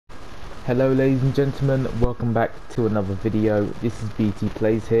Hello ladies and gentlemen, welcome back to another video. This is BT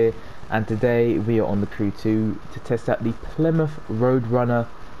Plays here, and today we are on the crew 2 to test out the Plymouth Roadrunner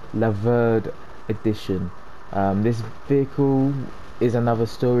Verde edition. This vehicle is another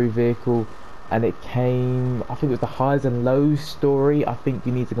story vehicle, and it came, I think it was the highs and lows story. I think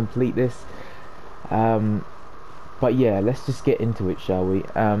you need to complete this. But yeah, let's just get into it, shall we?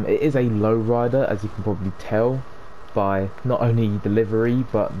 It is a lowrider, as you can probably tell by not only the livery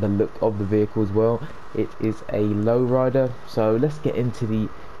but the look of the vehicle as well. It is a lowrider, so let's get into the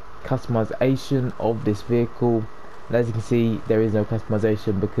customization of this vehicle. And as you can see, there is no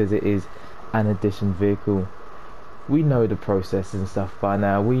customization because it is an edition vehicle. We know the process and stuff by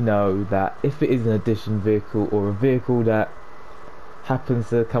now. We know that if it is an edition vehicle or a vehicle that happens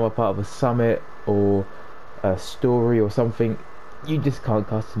to come a part of a summit or a story or something, you just can't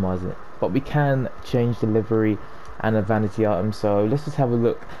customize it. But we can change the livery and a vanity item, so let's just have a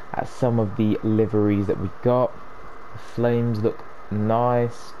look at some of the liveries that we got. The flames look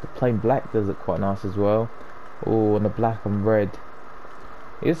nice, the plain black does look quite nice as well. Oh, and the black and red,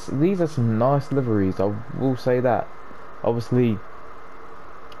 these are some nice liveries, I will say that. Obviously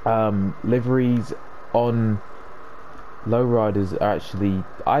liveries on lowriders are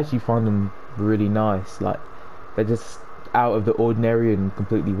I actually find them really nice. Like, they're just out of the ordinary and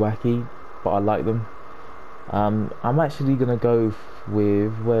completely wacky, but I like them. I'm actually gonna go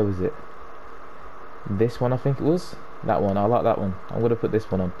with, where was it? This one, I think it was. That one, I like that one. I'm gonna put this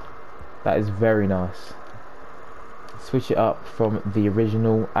one on. That is very nice. Switch it up from the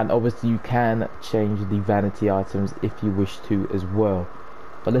original, and obviously you can change the vanity items if you wish to as well.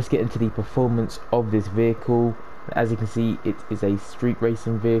 But let's get into the performance of this vehicle. As you can see, it is a street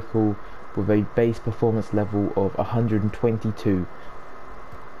racing vehicle with a base performance level of 122.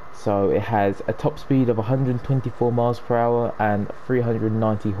 So it has a top speed of 124 miles per hour and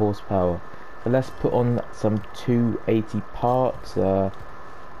 390 horsepower. So let's put on some 280 parts.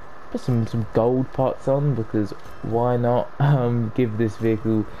 Put some gold parts on, because why not? Give this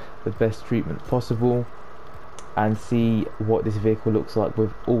vehicle the best treatment possible and see what this vehicle looks like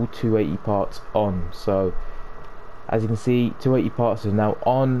with all 280 parts on. So as you can see, 280 parts are now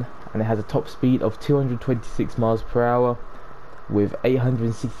on, and it has a top speed of 226 miles per hour with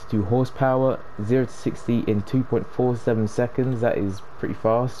 862 horsepower, 0 to 60 in 2.47 seconds. That is pretty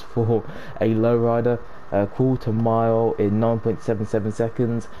fast for a lowrider. A quarter mile in 9.77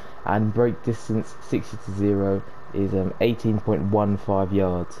 seconds, and brake distance 60 to 0 is 18.15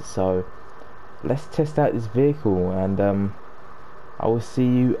 yards. So let's test out this vehicle, and I will see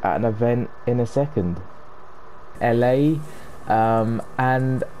you at an event in a second. LA,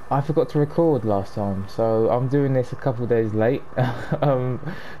 and I forgot to record last time, so I'm doing this a couple days late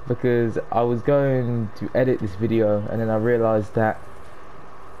because I was going to edit this video and then I realized that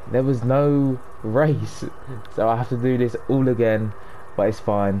there was no race, so I have to do this all again. But it's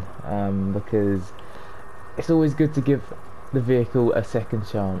fine, because it's always good to give the vehicle a second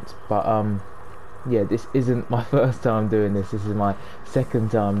chance. But yeah, this isn't my first time doing this. This is my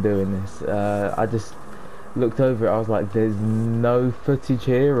second time doing this. I just looked over it, I was like, there's no footage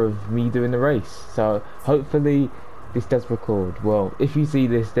here of me doing the race, so hopefully this does record. Well, if you see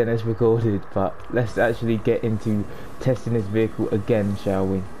this, then it's recorded. But let's actually get into testing this vehicle again, shall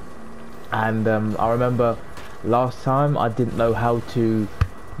we? And I remember last time I didn't know how to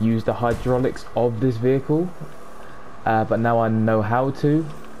use the hydraulics of this vehicle, but now I know how to.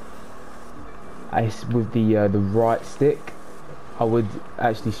 With the right stick, I would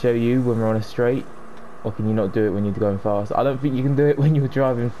actually show you when we're on a straight. Or can you not do it when you're going fast? I don't think you can do it when you're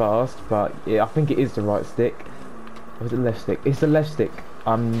driving fast, but yeah, I think it is the right stick. Or is it left stick? It's the left stick.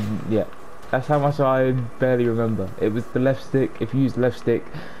 Yeah, that's how much I barely remember. It was the left stick. If you use the left stick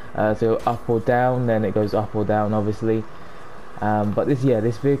to go up or down, then it goes up or down, obviously. But this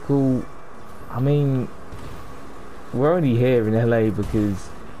vehicle, I mean, we're only here in LA because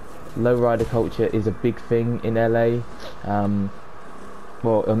lowrider culture is a big thing in LA.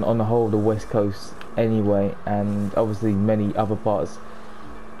 Well, on the whole of the West Coast anyway, and obviously many other parts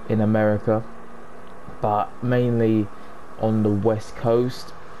in America, but mainly on the West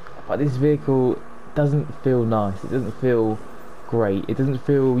Coast. But this vehicle doesn't feel nice. It doesn't feel great. It doesn't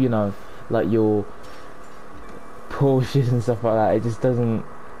feel, you know, like your Porsches and stuff like that. It just doesn't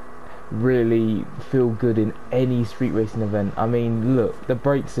really feel good in any street racing event. I mean, look, the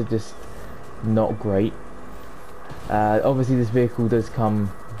brakes are just not great. Obviously this vehicle does come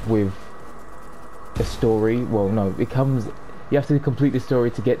with a story. Well, no, you have to complete the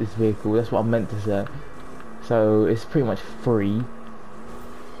story to get this vehicle. That's what I meant to say. So it's pretty much free.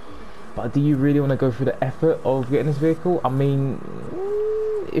 But do you really want to go through the effort of getting this vehicle? I mean,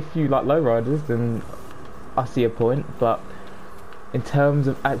 If you like lowriders, then I see a point, but in terms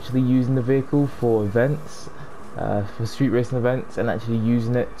of actually using the vehicle for events, for street racing events, and actually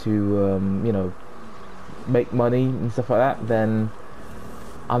using it to, you know, make money and stuff like that, then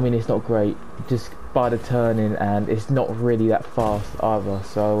I mean, it's not great. Just by the turning, and it's not really that fast either.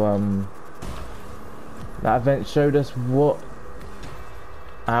 So that event showed us what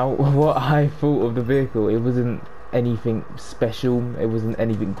I thought of the vehicle. It wasn't anything special. It wasn't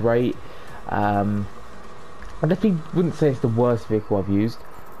anything great. I definitely wouldn't say it's the worst vehicle I've used.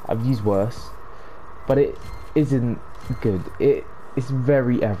 I've used worse, but it isn't good. It's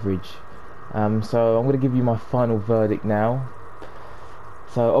very average. So I'm going to give you my final verdict now.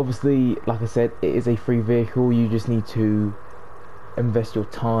 So obviously, like I said, it is a free vehicle. You just need to invest your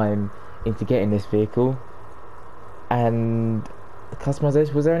time into getting this vehicle. And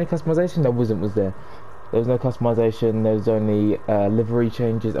customization, was there any customization? There wasn't, was there? There was no customization. There was only livery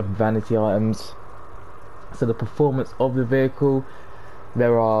changes and vanity items. So the performance of the vehicle,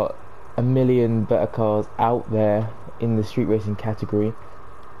 there are a million better cars out there in the street racing category,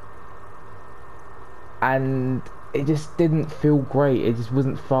 and it just didn't feel great. It just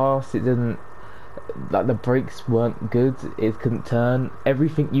wasn't fast. It didn't, like, the brakes weren't good. It couldn't turn.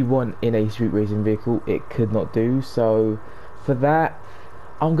 Everything you want in a street racing vehicle, it could not do. So for that,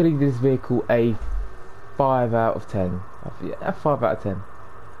 I'm gonna give this vehicle a 5 out of 10. Yeah, a 5 out of 10,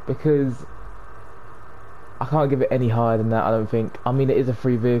 because I can't give it any higher than that, I don't think. I mean, it is a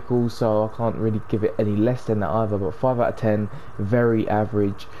free vehicle, so I can't really give it any less than that either, but 5 out of 10, very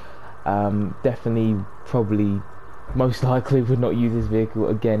average. Definitely, probably, most likely would not use this vehicle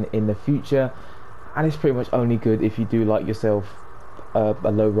again in the future, and it's pretty much only good if you do like yourself a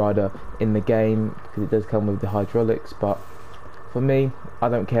lowrider in the game, because it does come with the hydraulics, but for me, I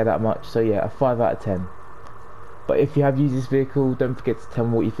don't care that much, so yeah, a 5 out of 10. But if you have used this vehicle, don't forget to tell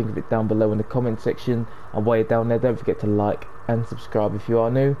me what you think of it down below in the comment section. And while you're down there, don't forget to like and subscribe if you are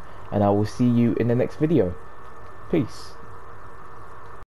new. And I will see you in the next video. Peace.